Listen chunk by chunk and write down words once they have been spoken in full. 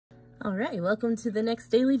Alright, welcome to the next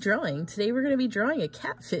daily drawing. Today we're going to be drawing a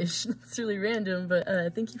catfish. It's really random, but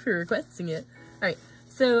thank you for requesting it. Alright,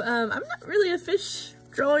 so I'm not really a fish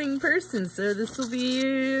drawing person, so this will be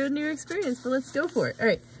a new experience, but let's go for it.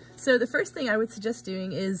 Alright, so the first thing I would suggest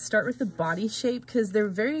doing is start with the body shape, because they're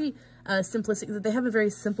very simplistic. They have a very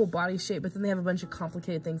simple body shape, but then they have a bunch of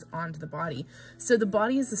complicated things onto the body. So the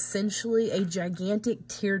body is essentially a gigantic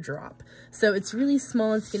teardrop. So it's really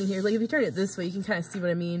small and skinny here. Like if you turn it this way, you can kind of see what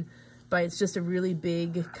I mean by it's just a really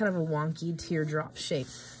big, kind of a wonky teardrop shape.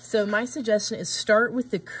 So my suggestion is start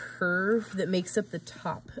with the curve that makes up the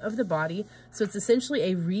top of the body. So it's essentially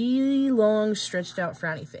a really long, stretched out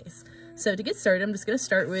frowny face. So to get started, I'm just going to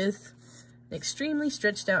start with an extremely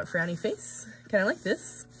stretched out frowny face, kind of like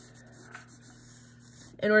this,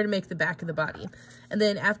 in order to make the back of the body. And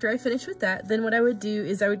then after I finish with that, then what I would do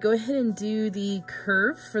is I would go ahead and do the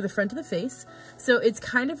curve for the front of the face. So it's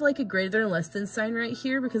kind of like a greater than or less than sign right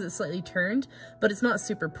here because it's slightly turned, but it's not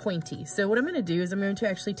super pointy. So what I'm going to do is I'm going to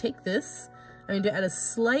actually take this, I'm going to add a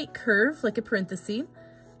slight curve, like a parenthesis,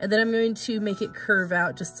 and then I'm going to make it curve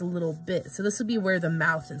out just a little bit. So this will be where the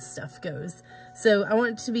mouth and stuff goes. So I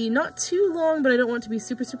want it to be not too long, but I don't want it to be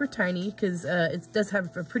super, super tiny because it does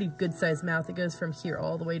have a pretty good sized mouth. It goes from here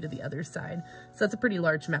all the way to the other side. So that's a pretty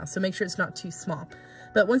large mouth. So make sure it's not too small.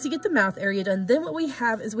 But once you get the mouth area done, then what we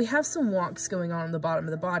have is we have some wonks going on the bottom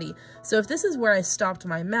of the body. So if this is where I stopped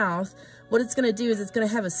my mouth, what it's going to do is it's going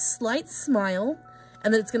to have a slight smile,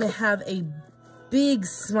 and then it's going to have a big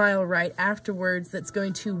smile right afterwards that's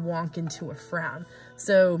going to wonk into a frown.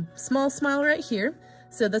 So small smile right here.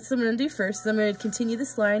 So that's what I'm going to do first. I'm going to continue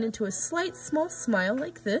this line into a slight small smile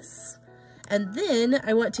like this. And then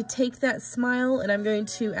I want to take that smile and I'm going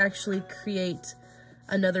to actually create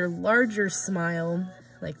another larger smile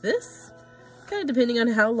like this, kind of depending on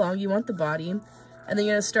how long you want the body. And then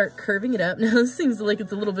you're going to start curving it up. Now this seems like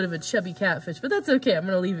it's a little bit of a chubby catfish, but that's okay. I'm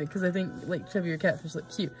going to leave it because I think like chubbier catfish look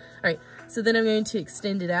cute. All right, so then I'm going to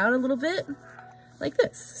extend it out a little bit like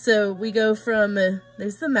this. So we go from,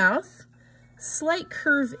 there's the mouth, slight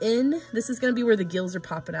curve in. This is going to be where the gills are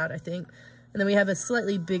popping out, I think. And then we have a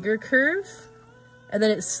slightly bigger curve. And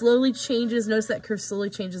then it slowly changes. Notice that curve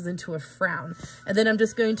slowly changes into a frown. And then I'm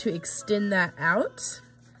just going to extend that out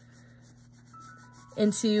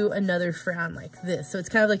into another frown like this. So it's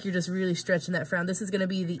kind of like you're just really stretching that frown. This is going to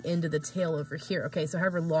be the end of the tail over here. Okay, so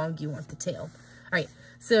however long you want the tail. All right,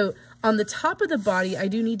 so on the top of the body, I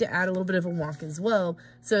do need to add a little bit of a wonk as well.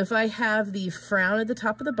 So if I have the frown at the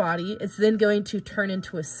top of the body, it's then going to turn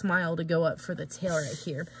into a smile to go up for the tail right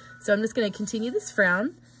here. So I'm just going to continue this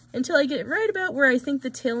frown until I get right about where I think the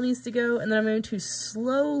tail needs to go, and then I'm going to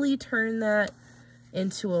slowly turn that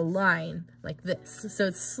into a line like this. So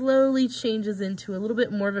it slowly changes into a little bit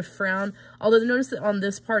more of a frown, although notice that on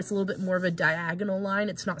this part it's a little bit more of a diagonal line.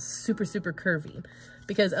 It's not super, super curvy,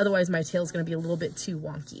 because otherwise my tail is going to be a little bit too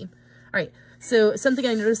wonky. All right, so something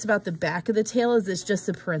I noticed about the back of the tail is it's just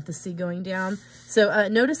a parenthesis going down. So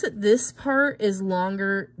notice that this part is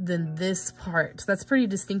longer than this part. That's pretty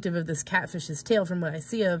distinctive of this catfish's tail from what I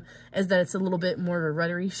see of, is that it's a little bit more of a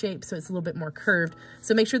ruddery shape, so it's a little bit more curved.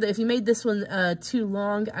 So make sure that if you made this one too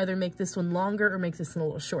long, either make this one longer or make this one a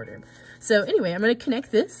little shorter. So anyway, I'm going to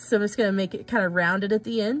connect this. So I'm just going to make it kind of rounded at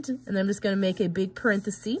the end, and then I'm just going to make a big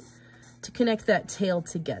parenthesis to connect that tail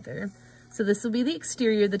together. So this will be the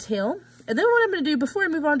exterior of the tail. And then what I'm going to do, before I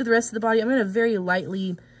move on to the rest of the body, I'm going to very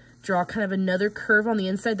lightly draw kind of another curve on the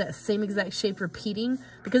inside, that same exact shape repeating,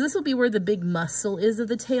 because this will be where the big muscle is of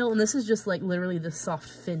the tail, and this is just like literally the soft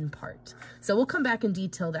fin part. So we'll come back and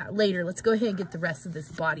detail that later. Let's go ahead and get the rest of this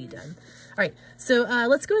body done. All right, so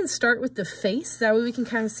let's go ahead and start with the face. That way we can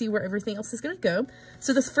kind of see where everything else is going to go.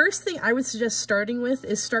 So the first thing I would suggest starting with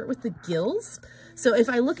is start with the gills. So if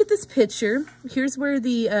I look at this picture, here's where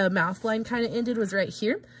the mouth line kind of ended, was right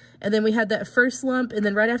here. And then we had that first lump, and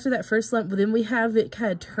then right after that first lump, then we have it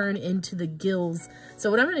kind of turn into the gills.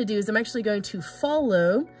 So what I'm going to do is I'm actually going to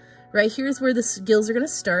follow, right here's where the gills are going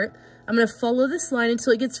to start. I'm going to follow this line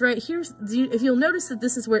until it gets right here. If you'll notice that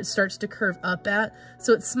this is where it starts to curve up at.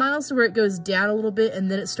 So it smiles to where it goes down a little bit,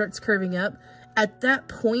 and then it starts curving up. At that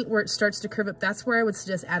point where it starts to curve up, that's where I would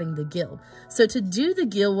suggest adding the gill. So to do the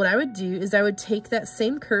gill, what I would do is I would take that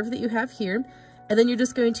same curve that you have here, and then you're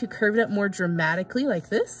just going to curve it up more dramatically like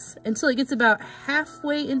this until it gets about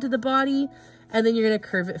halfway into the body, and then you're going to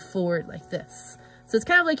curve it forward like this. So it's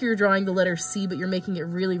kind of like you're drawing the letter C, but you're making it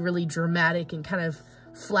really, really dramatic and kind of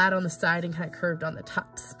flat on the side and kind of curved on the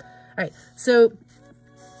tops. All right, so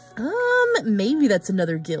maybe that's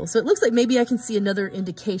another gill. So it looks like maybe I can see another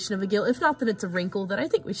indication of a gill. If not, then it's a wrinkle that I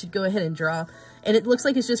think we should go ahead and draw. And it looks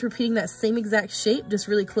like it's just repeating that same exact shape, just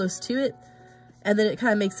really close to it. and then it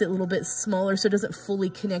kind of makes it a little bit smaller so it doesn't fully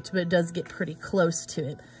connect, but it does get pretty close to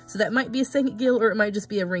it. So that might be a second gill, or it might just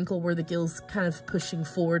be a wrinkle where the gill's kind of pushing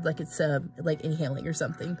forward like it's like inhaling or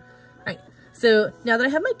something. All right, so now that I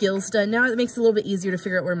have my gills done, now it makes it a little bit easier to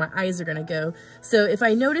figure out where my eyes are gonna go. So if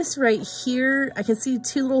I notice right here, I can see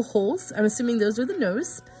two little holes. I'm assuming those are the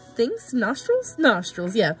nose things, nostrils?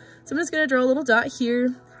 Nostrils, yeah. So I'm just gonna draw a little dot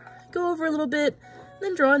here, go over a little bit, and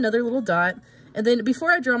then draw another little dot. And then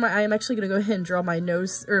before I draw my eye, I'm actually going to go ahead and draw my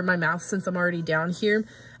nose, or my mouth, since I'm already down here.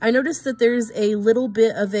 I noticed that there's a little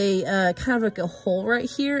bit of a, kind of like a hole right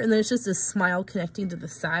here, and then it's just a smile connecting to the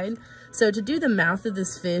side. So to do the mouth of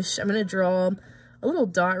this fish, I'm going to draw a little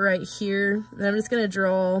dot right here, and I'm just going to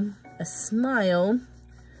draw a smile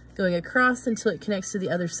going across until it connects to the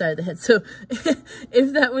other side of the head. So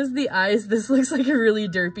if that was the eyes, this looks like a really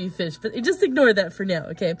derpy fish, but just ignore that for now,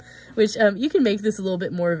 okay? Which you can make this a little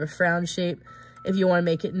bit more of a frown shape if you want to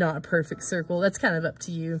make it not a perfect circle. That's kind of up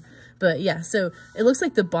to you. But yeah, so it looks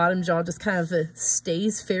like the bottom jaw just kind of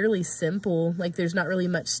stays fairly simple. Like there's not really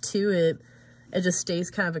much to it. It just stays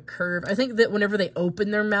kind of a curve. I think that whenever they open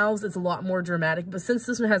their mouths, it's a lot more dramatic. But since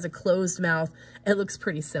this one has a closed mouth, it looks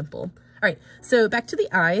pretty simple. All right, so back to the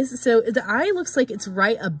eyes. So the eye looks like it's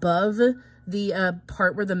right above the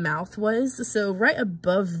part where the mouth was. So right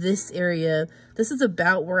above this area, this is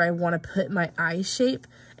about where I want to put my eye shape.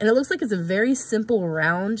 And it looks like it's a very simple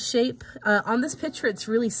round shape. On this picture, it's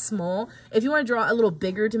really small. If you want to draw a little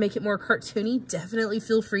bigger to make it more cartoony, definitely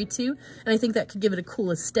feel free to. And I think that could give it a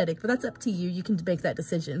cool aesthetic, but that's up to you. You can make that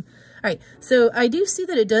decision. All right, so I do see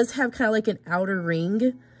that it does have kind of like an outer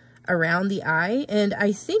ring around the eye, and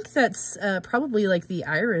I think that's probably like the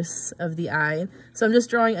iris of the eye. So I'm just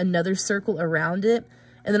drawing another circle around it,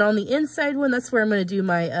 and then on the inside one, that's where I'm going to do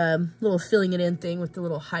my little filling it in thing with the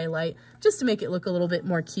little highlight, just to make it look a little bit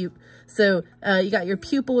more cute. So you got your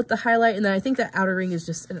pupil with the highlight, and then I think that outer ring is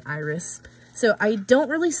just an iris. So I don't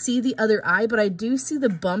really see the other eye, but I do see the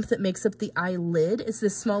bump that makes up the eyelid. It's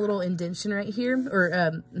this small little indentation right here,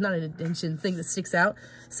 or not an indentation, thing that sticks out.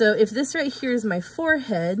 So if this right here is my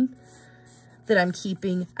forehead that I'm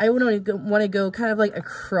keeping, I would want to go kind of like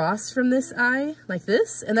across from this eye, like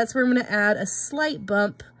this. And that's where I'm going to add a slight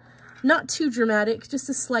bump, not too dramatic, just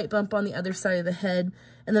a slight bump on the other side of the head.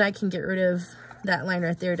 And then I can get rid of that line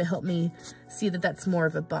right there to help me see that that's more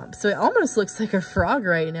of a bump. So it almost looks like a frog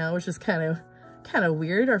right now, which is kind of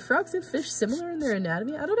weird. Are frogs and fish similar in their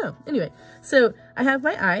anatomy? I don't know. Anyway, so I have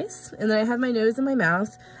my eyes, and then I have my nose and my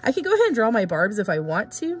mouth. I can go ahead and draw my barbs if I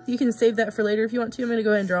want to. You can save that for later if you want to. I'm going to go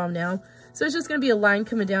ahead and draw them now. So it's just going to be a line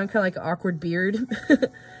coming down, kind of like an awkward beard.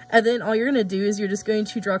 And then all you're going to do is you're just going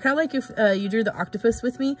to draw, kind of like if you drew the octopus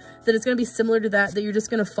with me, that it's going to be similar to that you're just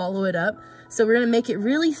going to follow it up. So we're going to make it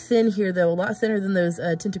really thin here, though, a lot thinner than those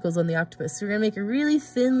tentacles on the octopus. So we're going to make a really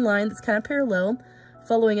thin line that's kind of parallel,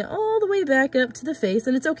 following it all the way back up to the face.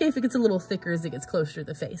 And it's okay if it gets a little thicker as it gets closer to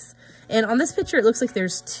the face. And on this picture, it looks like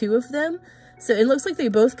there's two of them. So it looks like they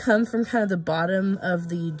both come from kind of the bottom of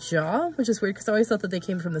the jaw, which is weird because I always thought that they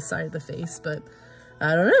came from the side of the face, but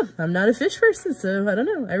I don't know. I'm not a fish person, so I don't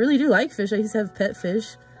know. I really do like fish. I used to have pet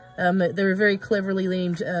fish. They were very cleverly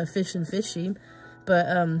named Fish and Fishy, but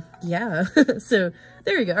yeah. So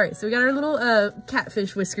there we go. All right, so we got our little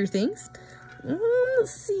catfish whisker things.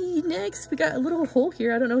 Let's see, next we got a little hole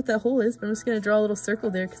here. I don't know what that hole is, but I'm just going to draw a little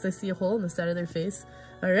circle there because I see a hole in the side of their face.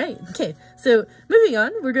 All right, okay, so moving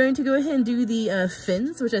on, we're going to go ahead and do the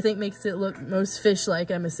fins, which I think makes it look most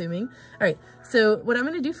fish-like, I'm assuming. All right, so what I'm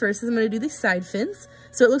going to do first is I'm going to do these side fins.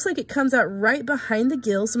 So it looks like it comes out right behind the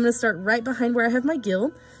gill, so I'm going to start right behind where I have my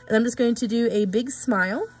gill, and I'm just going to do a big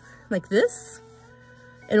smile, like this,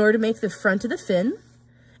 in order to make the front of the fin.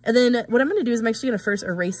 And then what I'm going to do is I'm actually going to first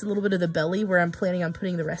erase a little bit of the belly where I'm planning on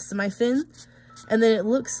putting the rest of my fin. And then it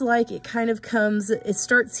looks like it kind of comes, it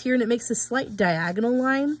starts here and it makes a slight diagonal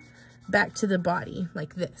line back to the body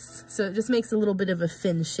like this. So it just makes a little bit of a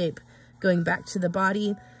fin shape going back to the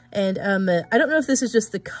body. And I don't know if this is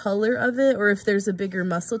just the color of it or if there's a bigger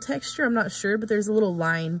muscle texture. I'm not sure, but there's a little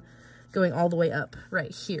line going all the way up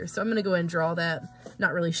right here. So I'm going to go ahead and draw that.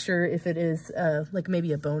 Not really sure if it is like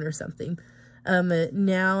maybe a bone or something.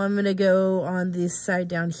 Now I'm going to go on this side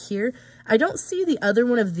down here. I don't see the other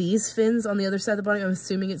one of these fins on the other side of the body. I'm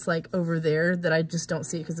assuming it's like over there that I just don't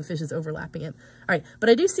see it because the fish is overlapping it. All right, but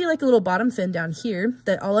I do see like a little bottom fin down here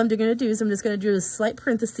that all I'm going to do is I'm just going to do a slight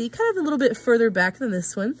parenthesis, kind of a little bit further back than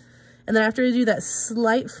this one. And then after I do that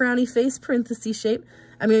slight frowny face parenthesis shape,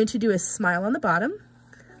 I'm going to do a smile on the bottom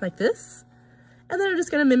like this. And then I'm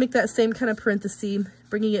just going to mimic that same kind of parenthesis,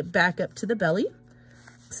 bringing it back up to the belly.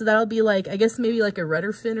 So that'll be like, I guess maybe like a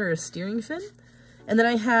rudder fin or a steering fin. And then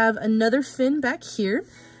I have another fin back here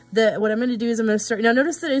what I'm going to do is I'm going to start, now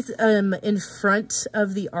notice that it's in front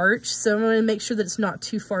of the arch, so I'm going to make sure that it's not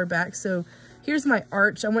too far back. So here's my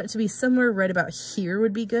arch. I want it to be somewhere right about here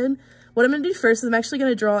would be good. What I'm going to do first is I'm actually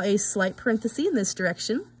going to draw a slight parenthesis in this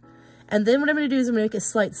direction. And then what I'm going to do is I'm going to make a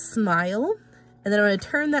slight smile. And then I'm going to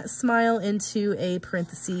turn that smile into a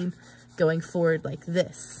parenthesis going forward like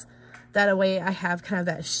this. That way I have kind of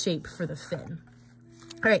that shape for the fin.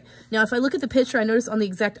 All right, now if I look at the picture, I notice on the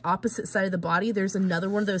exact opposite side of the body, there's another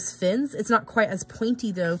one of those fins. It's not quite as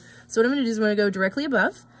pointy though. So what I'm gonna do is I'm gonna go directly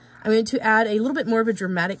above. I'm going to add a little bit more of a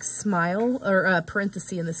dramatic smile, or a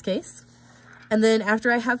parenthesis in this case. And then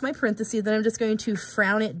after I have my parenthesis, then I'm just going to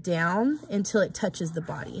frown it down until it touches the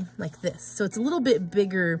body, like this. So it's a little bit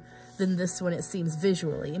bigger than this one, it seems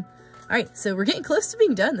visually. All right, so we're getting close to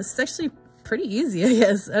being done. This is actually pretty easy, I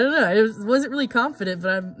guess. I don't know. I wasn't really confident,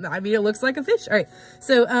 but I mean, it looks like a fish. All right.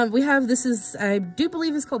 So we have, this is, I do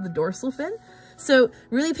believe it's called the dorsal fin. So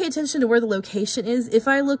really pay attention to where the location is. If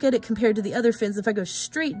I look at it compared to the other fins, if I go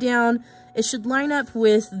straight down, it should line up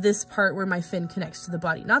with this part where my fin connects to the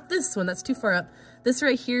body. Not this one, that's too far up. This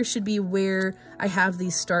right here should be where I have the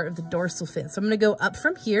start of the dorsal fin. So I'm going to go up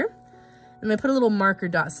from here. I'm going to put a little marker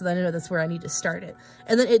dot so that I know that's where I need to start it.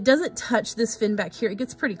 And then it doesn't touch this fin back here. It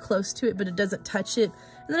gets pretty close to it, but it doesn't touch it.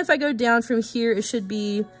 And then if I go down from here, it should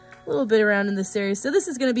be a little bit around in this area. So this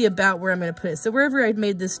is going to be about where I'm going to put it. So wherever I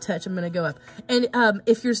made this touch, I'm going to go up. And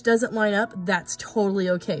if yours doesn't line up, that's totally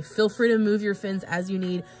okay. Feel free to move your fins as you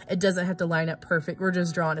need. It doesn't have to line up perfect. We're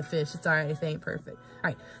just drawing a fish. It's all right if it ain't perfect. All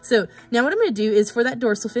right. So now what I'm going to do is for that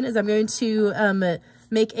dorsal fin is I'm going to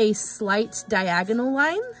make a slight diagonal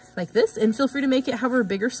line like this, and feel free to make it however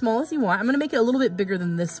big or small as you want. I'm going to make it a little bit bigger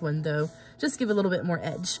than this one though, just give it a little bit more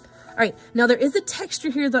edge. All right, now there is a texture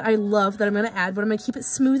here that I love that I'm going to add, but I'm going to keep it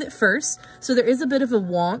smooth at first. So there is a bit of a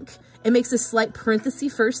wonk. It makes a slight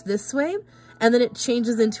parenthesis first this way, and then it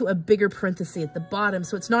changes into a bigger parenthesis at the bottom,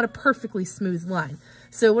 so it's not a perfectly smooth line.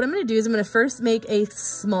 So what I'm going to do is I'm going to first make a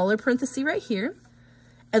smaller parenthesis right here,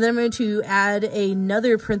 and then I'm going to add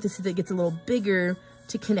another parenthesis that gets a little bigger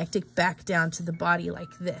to connect it back down to the body like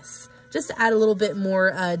this, just to add a little bit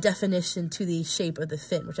more definition to the shape of the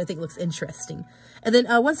fin, which I think looks interesting. And then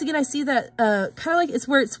once again, I see that kind of like it's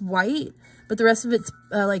where it's white, but the rest of it's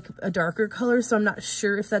like a darker color, so I'm not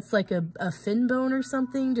sure if that's like a fin bone or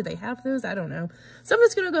something. Do they have those? I don't know. So I'm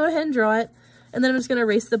just going to go ahead and draw it, and then I'm just going to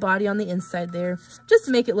erase the body on the inside there, just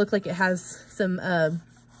to make it look like it has some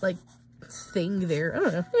like thing there. I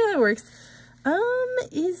don't know. Yeah, it works.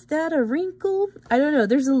 Is that a wrinkle? I don't know.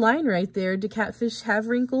 There's a line right there. Do catfish have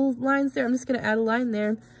wrinkle lines there? I'm just going to add a line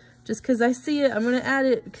there. Just because I see it, I'm going to add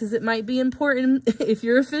it because it might be important. If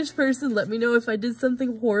you're a fish person, let me know if I did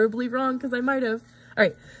something horribly wrong, because I might have. All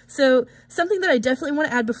right, so something that I definitely want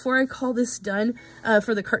to add before I call this done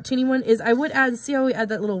for the cartoony one is I would add, see how we add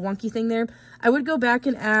that little wonky thing there? I would go back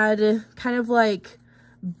and add kind of like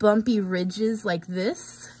bumpy ridges like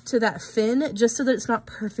this to that fin, just so that it's not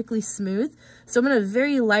perfectly smooth. So I'm going to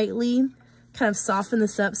very lightly kind of soften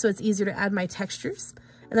this up so it's easier to add my textures.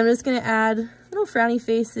 And then I'm just going to add little frowny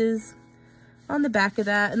faces on the back of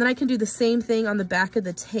that. And then I can do the same thing on the back of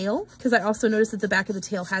the tail, because I also noticed that the back of the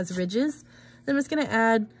tail has ridges. Then I'm just going to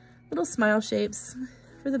add little smile shapes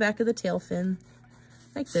for the back of the tail fin,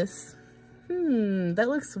 like this. That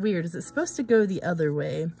looks weird. Is it supposed to go the other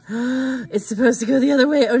way? It's supposed to go the other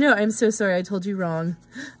way. Oh no, I'm so sorry. I told you wrong.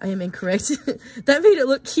 I am incorrect. That made it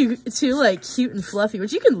look cute too, like cute and fluffy,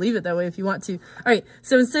 which you can leave it that way if you want to. All right,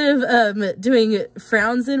 so instead of doing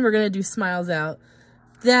frowns in, we're going to do smiles out.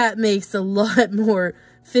 That makes a lot more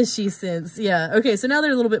fishy sense. Yeah, okay, so now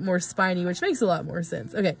they're a little bit more spiny, which makes a lot more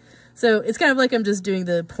sense. Okay, so it's kind of like I'm just doing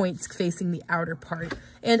the points facing the outer part.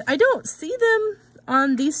 And I don't see them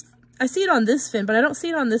on these. I see it on this fin, but I don't see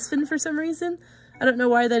it on this fin for some reason. I don't know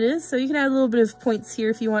why that is. So you can add a little bit of points here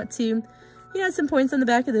if you want to. You can add some points on the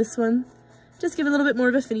back of this one. Just give it a little bit more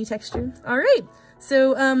of a finny texture. All right.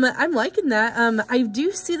 So I'm liking that. I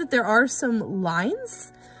do see that there are some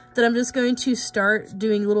lines that I'm just going to start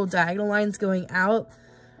doing little diagonal lines going out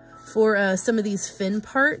for some of these fin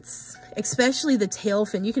parts, especially the tail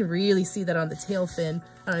fin. You can really see that on the tail fin.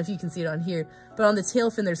 I don't know if you can see it on here, but on the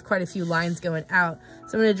tail fin, there's quite a few lines going out.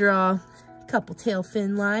 So I'm going to draw a couple tail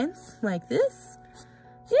fin lines like this.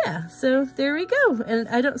 Yeah, so there we go. And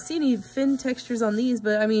I don't see any fin textures on these,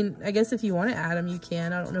 but I mean, I guess if you want to add them, you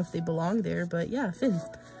can. I don't know if they belong there, but yeah, fins.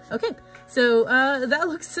 Okay, so that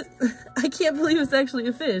looks, I can't believe it's actually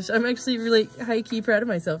a fish. I'm actually really high-key proud of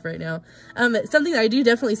myself right now. Something that I do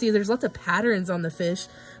definitely see, there's lots of patterns on the fish,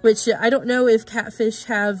 which I don't know if catfish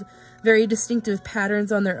have very distinctive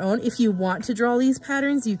patterns on their own. If you want to draw these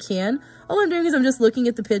patterns, you can. All I'm doing is I'm just looking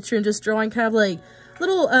at the picture and just drawing kind of like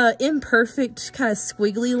little imperfect kind of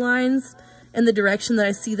squiggly lines in the direction that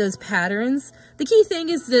I see those patterns. The key thing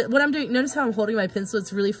is that what I'm doing, notice how I'm holding my pencil,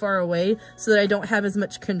 it's really far away so that I don't have as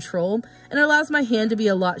much control. And it allows my hand to be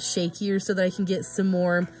a lot shakier so that I can get some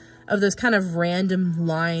more of those kind of random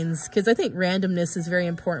lines, because I think randomness is very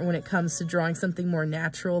important when it comes to drawing something more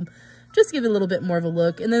natural. Just give it a little bit more of a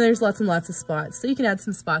look. And then there's lots and lots of spots. So you can add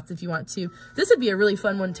some spots if you want to. This would be a really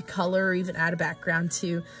fun one to color or even add a background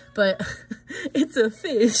to. But it's a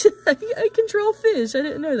fish. I can draw fish. I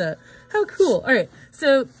didn't know that. How cool. All right.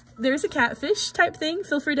 So there's a catfish type thing.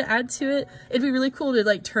 Feel free to add to it. It'd be really cool to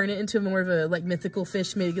like turn it into more of a like mythical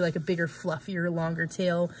fish, maybe like a bigger, fluffier, longer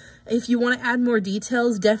tail. If you want to add more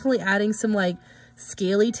details, definitely adding some like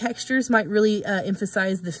scaly textures might really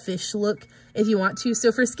emphasize the fish look if you want to.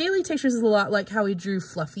 So for scaly textures is a lot like how we drew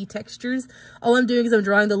fluffy textures. All I'm doing is I'm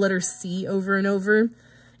drawing the letter C over and over,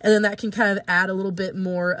 and then that can kind of add a little bit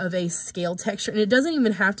more of a scale texture. And it doesn't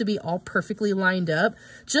even have to be all perfectly lined up.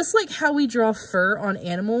 Just like how we draw fur on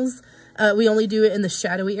animals, we only do it in the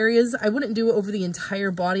shadowy areas. I wouldn't do it over the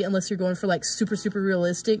entire body unless you're going for like super, super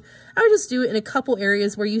realistic. I would just do it in a couple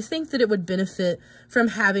areas where you think that it would benefit from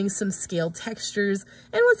having some scale textures.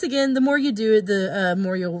 And once again, the more you do it, the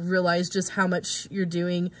more you'll realize just how much you're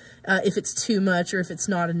doing, if it's too much or if it's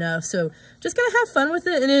not enough. So just gotta have fun with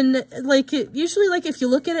it. And then like usually like if you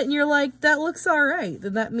look at it and you're like, that looks all right,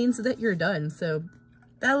 then that means that you're done. So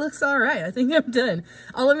that looks all right. I think I'm done.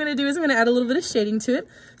 All I'm going to do is I'm going to add a little bit of shading to it.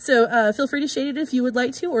 So feel free to shade it if you would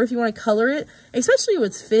like to, or if you want to color it, especially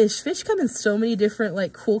with fish. Fish come in so many different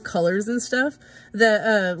like cool colors and stuff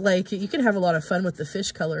that like you can have a lot of fun with the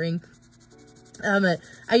fish coloring. What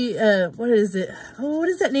is it? Oh, what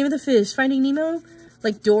is that name of the fish? Finding Nemo?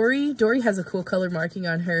 Like Dory? Dory has a cool color marking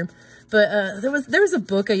on her. But there was a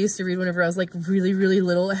book I used to read whenever I was like really, really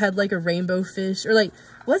little. It had like a rainbow fish, or like,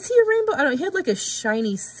 was he a rainbow? I don't know. He had like a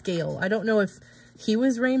shiny scale. I don't know if he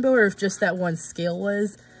was rainbow or if just that one scale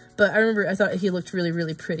was. But I remember I thought he looked really,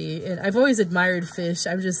 really pretty. And I've always admired fish.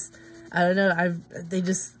 I don't know. I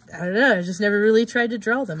just never really tried to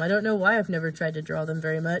draw them. I don't know why I've never tried to draw them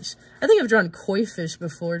very much. I think I've drawn koi fish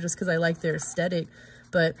before just because I like their aesthetic.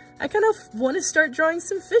 But I kind of want to start drawing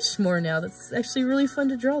some fish more now. That's actually really fun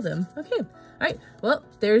to draw them. Okay. All right. Well,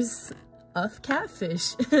 there's a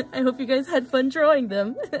catfish. I hope you guys had fun drawing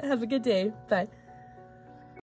them. Have a good day. Bye.